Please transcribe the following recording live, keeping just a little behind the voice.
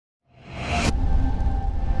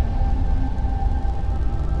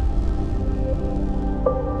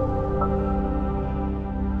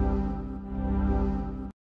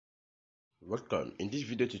welcome. In this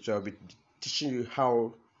video tutorial, I'll be teaching you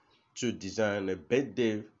how to design a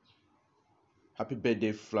happy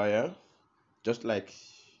birthday flyer, just like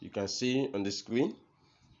you can see on the screen.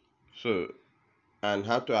 And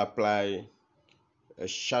how to apply a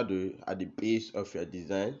shadow at the base of your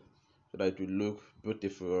design so that it will look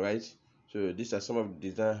beautiful. Alright, so these are some of the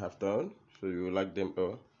designs I've done, so you will like them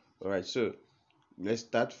all. Alright, so let's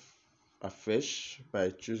start afresh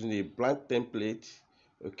by choosing a blank template.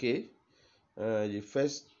 Okay, the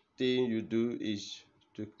first thing you do is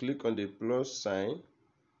to click on the plus sign.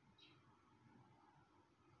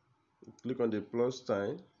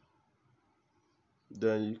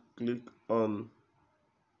 Then you click on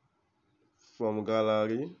from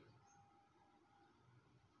gallery.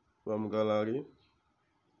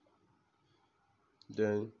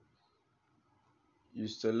 Then you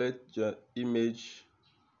select your image.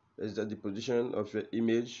 Is that the position of your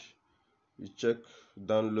image? You check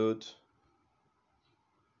download.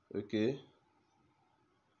 Okay,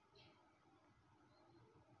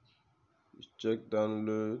 you check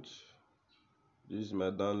download. This is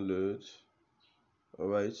my download.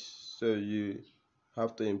 Alright, so you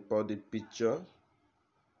have to import the picture.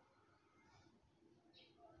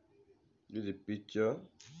 This is a picture.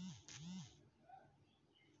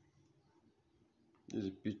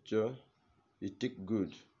 It take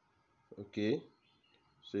good. Okay,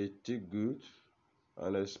 so it take good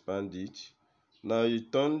and expand it. Now you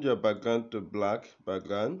turn your background to black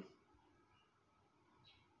background.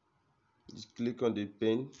 Just click on the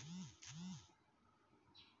pen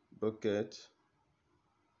bucket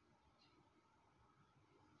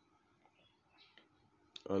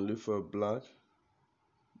and look for black,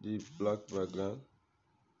 the black background.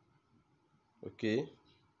 Okay,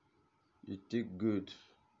 you take good.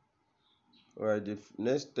 Alright, the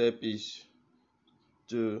next step is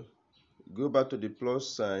to go back to the plus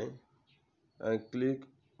sign and click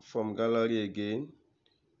from gallery again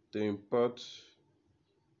to import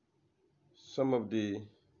some of the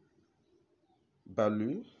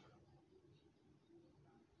value.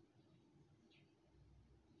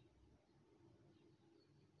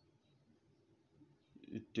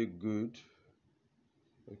 It take good.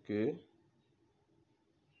 Okay,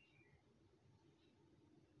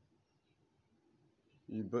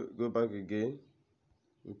 you go back again,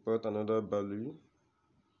 import another value.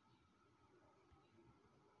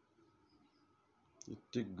 It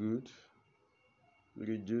take good.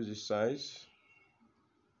 Reduce the size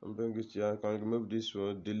and bring it here. I can remove this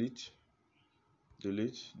one, delete,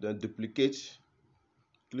 then duplicate.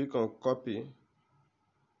 Click on copy,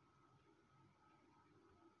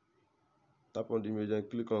 tap on the image and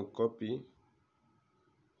click on copy,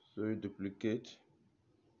 so you duplicate.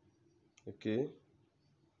 Okay,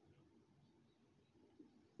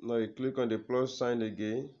 now you click on the plus sign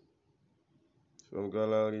again from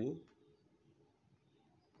gallery.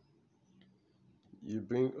 You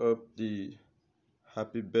bring up the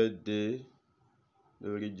happy birthday,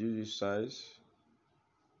 you reduce the size.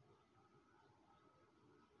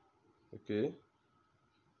 Okay,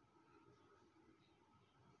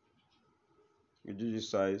 reduce the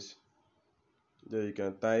size. Then you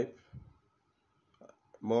can type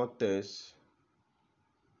more text.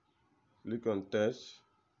 Click on text,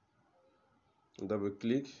 double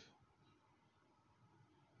click,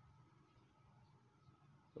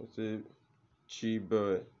 let's say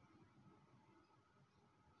Chiboy,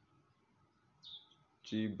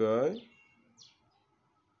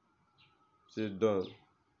 say done.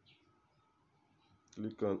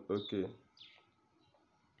 Click on OK.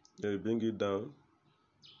 Then you bring it down.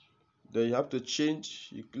 Then you have to change.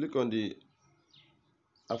 You click on the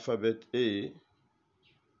alphabet A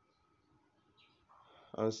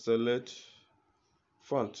and select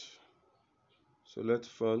font.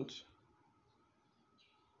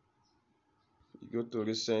 You go to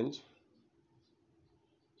recent.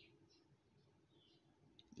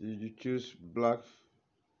 You choose black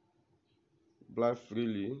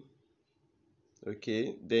freely.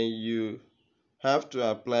 Okay, then you have to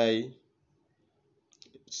apply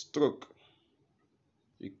stroke.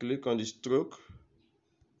 You click on the stroke,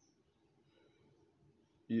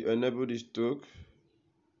 you enable the stroke,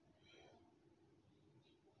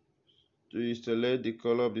 so you select the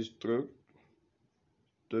color of the stroke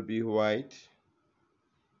to be white.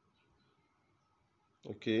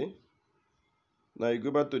 Okay, now you go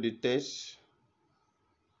back to the text,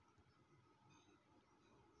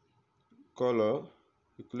 color,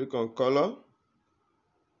 you click on color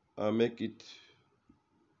and make it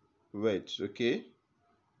red. Okay,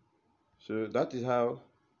 so that is how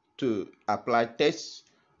to apply text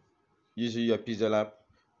using your Pixellab.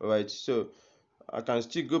 Alright, so I can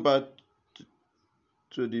still go back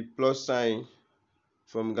to the plus sign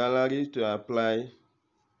from gallery to apply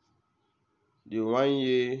the 1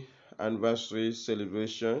 year anniversary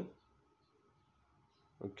celebration.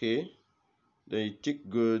 Okay, then you tick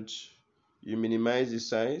good, you minimize the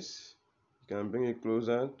size, you can bring it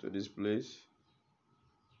closer to this place.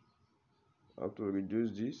 I have to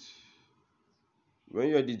reduce this. When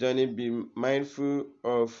you're designing, be mindful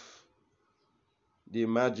of the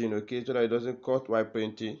margin, okay, so that it doesn't cut while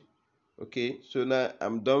printing. Okay, so now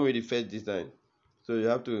I'm done with the first design. So you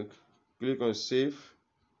have to click on save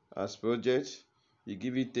as project, you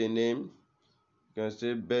give it a name, you can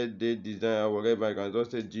say birthday design or whatever. I can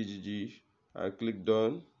just say GGG. I click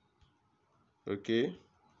done. Okay,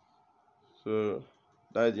 so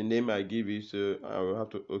that's the name I give it, so I will have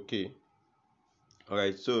to okay.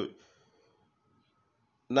 Alright, so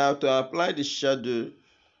now to apply the shadow,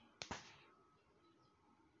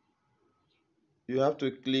 you have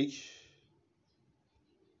to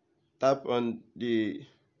tap on the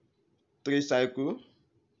 3 circle,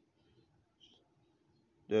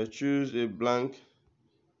 then choose a blank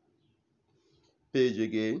page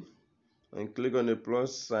again and click on the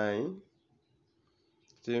plus sign,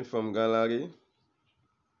 same from gallery.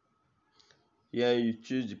 Here you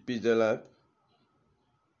choose the Pixellab.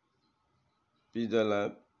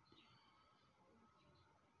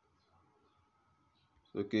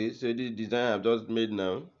 Okay, so this design I've just made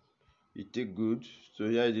now, you take good. So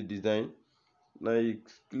here is the design. Now you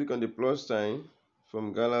click on the plus sign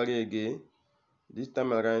from gallery again. This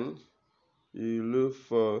time around you look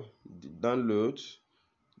for the download.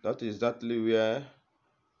 That is exactly where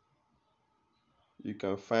you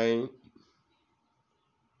can find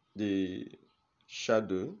the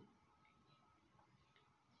shadow.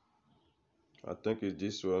 I think it's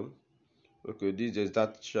this one. Okay, this is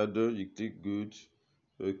that shadow. You click good.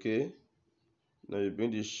 Okay, now you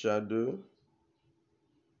bring the shadow,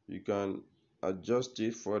 you can adjust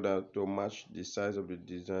it further to match the size of the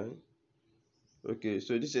design. Okay,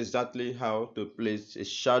 so this is exactly how to place a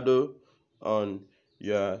shadow on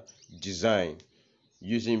your design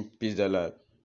using Pixellab.